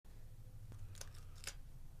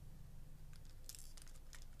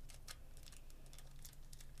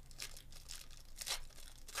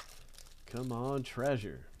Come on,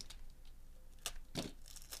 treasure.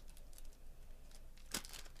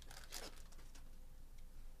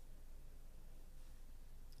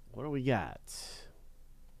 What do we got?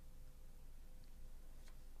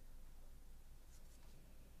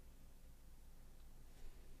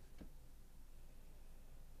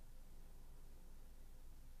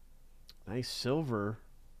 Nice silver.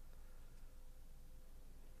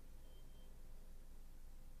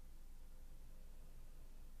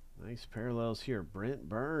 Nice parallels here. Brent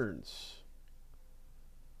Burns.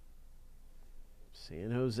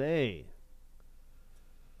 San Jose.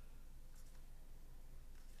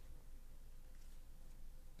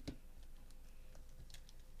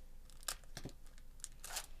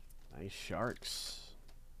 Nice Sharks.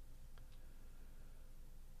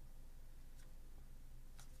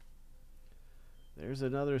 There's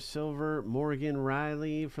another silver. Morgan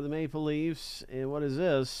Riley for the Maple Leafs. And what is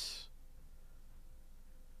this?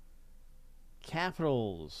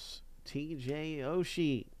 Capitals. TJ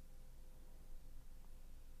Oshie.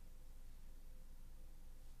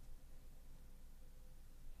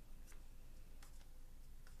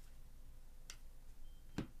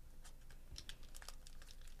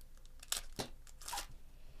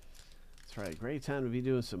 That's right. Great time to be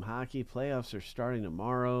doing some hockey. Playoffs are starting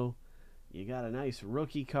tomorrow. You got a nice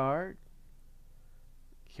rookie card.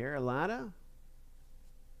 Carolina.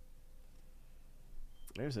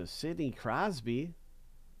 There's a Sidney Crosby.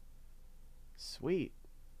 Sweet.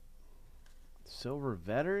 Silver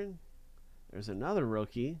veteran. There's another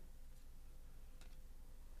rookie.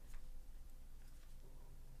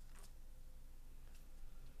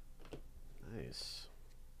 Nice.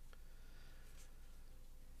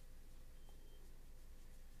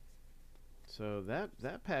 So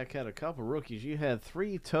that pack had a couple rookies. You had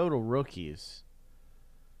 3 total rookies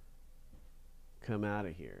come out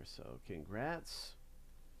of here. So congrats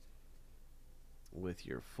with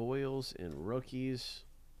your foils and rookies.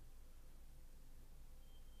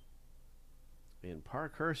 And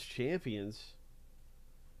Parkhurst champions,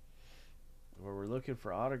 where we're looking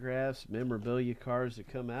for autographs, memorabilia cards to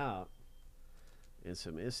come out, and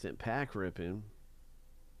some instant pack ripping.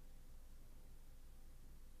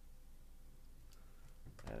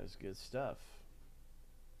 That is good stuff.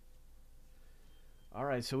 All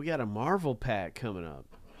right, so we got a Marvel pack coming up.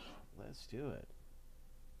 Let's do it.